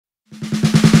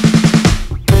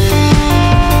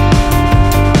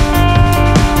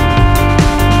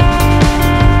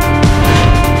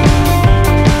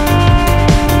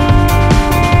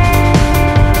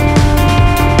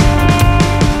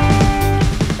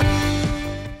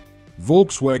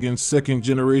Volkswagen's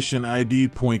second-generation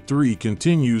ID.3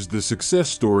 continues the success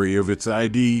story of its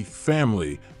ID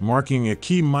family, marking a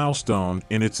key milestone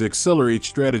in its Accelerate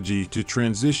strategy to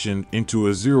transition into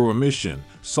a zero-emission,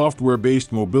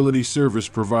 software-based mobility service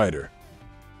provider.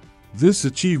 This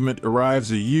achievement arrives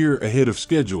a year ahead of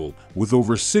schedule, with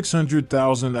over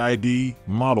 600,000 ID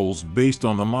models based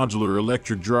on the modular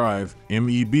electric drive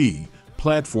 (MEB)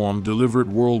 platform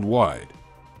delivered worldwide.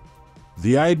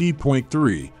 The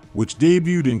ID.3, which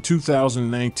debuted in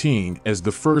 2019 as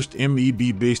the first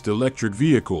MEB-based electric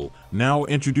vehicle, now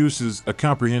introduces a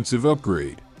comprehensive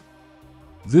upgrade.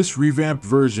 This revamped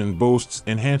version boasts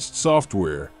enhanced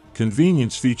software,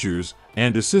 convenience features,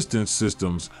 and assistance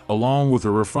systems, along with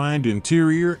a refined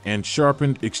interior and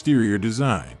sharpened exterior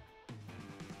design.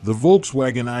 The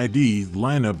Volkswagen ID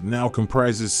lineup now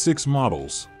comprises 6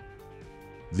 models.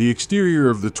 The exterior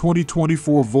of the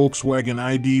 2024 Volkswagen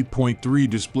ID.3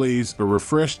 displays a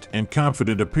refreshed and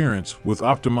confident appearance with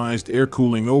optimized air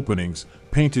cooling openings,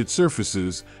 painted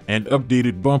surfaces, and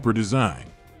updated bumper design.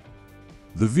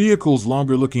 The vehicle's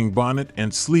longer-looking bonnet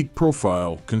and sleek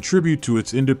profile contribute to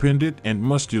its independent and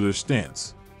muscular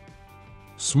stance.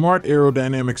 Smart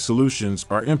aerodynamic solutions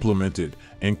are implemented,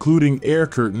 including air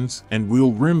curtains and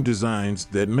wheel rim designs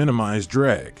that minimize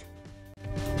drag.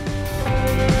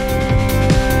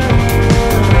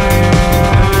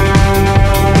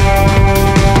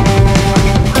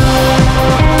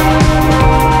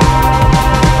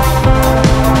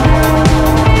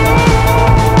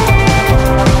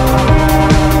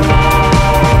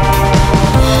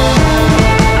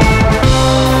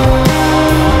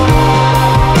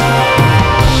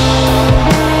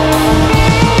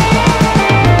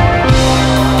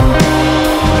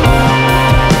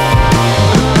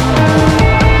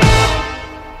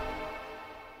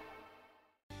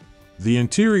 The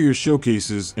interior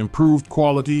showcases improved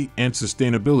quality and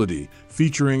sustainability,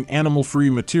 featuring animal-free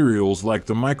materials like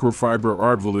the microfiber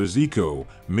Artvelours Eco,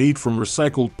 made from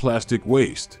recycled plastic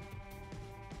waste.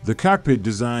 The cockpit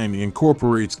design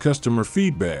incorporates customer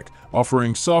feedback,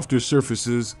 offering softer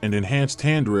surfaces and enhanced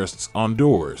handrests on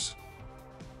doors.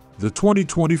 The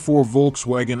 2024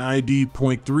 Volkswagen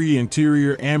ID.3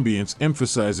 interior ambience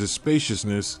emphasizes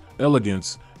spaciousness,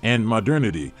 elegance, and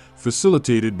modernity,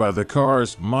 facilitated by the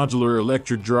car's modular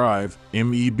electric drive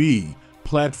 (MEB)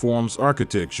 platform's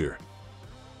architecture.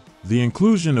 The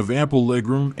inclusion of ample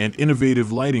legroom and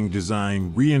innovative lighting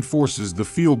design reinforces the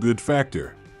feel-good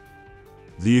factor.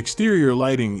 The exterior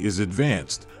lighting is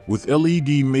advanced, with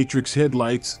LED matrix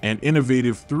headlights and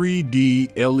innovative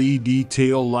 3D LED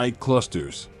tail light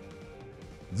clusters.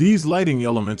 These lighting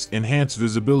elements enhance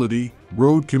visibility,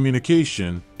 road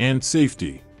communication, and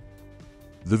safety.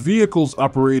 The vehicle's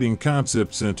operating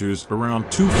concept centers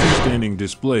around 2 freestanding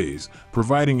displays,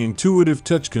 providing intuitive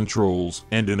touch controls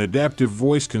and an adaptive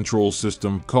voice control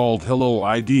system called Hello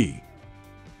ID.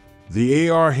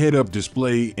 The AR head-up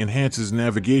display enhances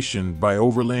navigation by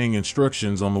overlaying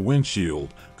instructions on the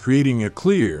windshield, creating a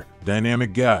clear,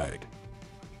 dynamic guide.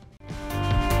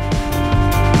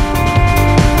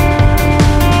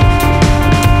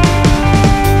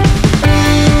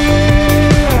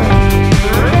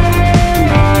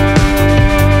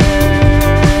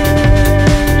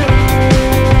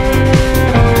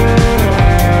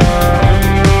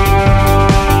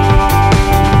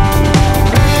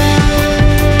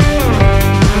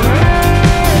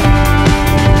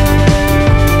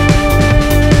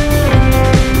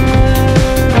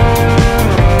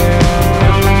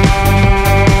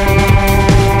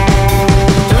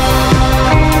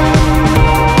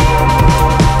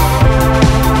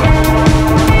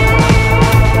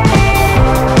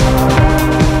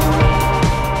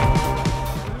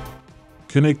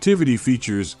 Connectivity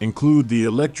features include the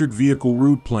electric vehicle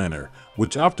route planner,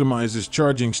 which optimizes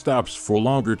charging stops for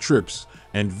longer trips,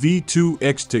 and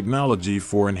V2X technology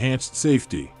for enhanced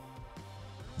safety.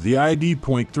 The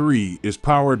ID.3 is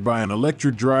powered by an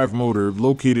electric drive motor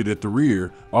located at the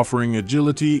rear, offering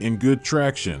agility and good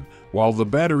traction, while the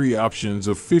battery options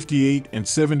of 58 and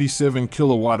 77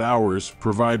 kilowatt-hours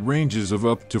provide ranges of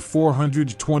up to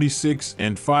 426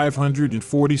 and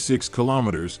 546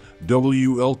 kilometers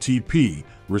WLTP,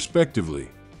 respectively.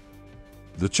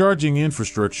 The charging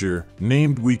infrastructure,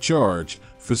 named WeCharge,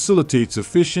 facilitates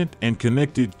efficient and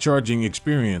connected charging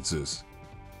experiences.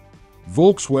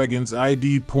 Volkswagen's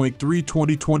ID.3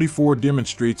 2024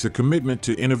 demonstrates a commitment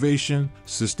to innovation,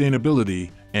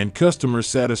 sustainability, and customer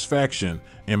satisfaction,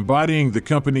 embodying the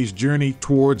company's journey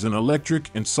towards an electric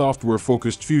and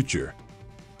software-focused future.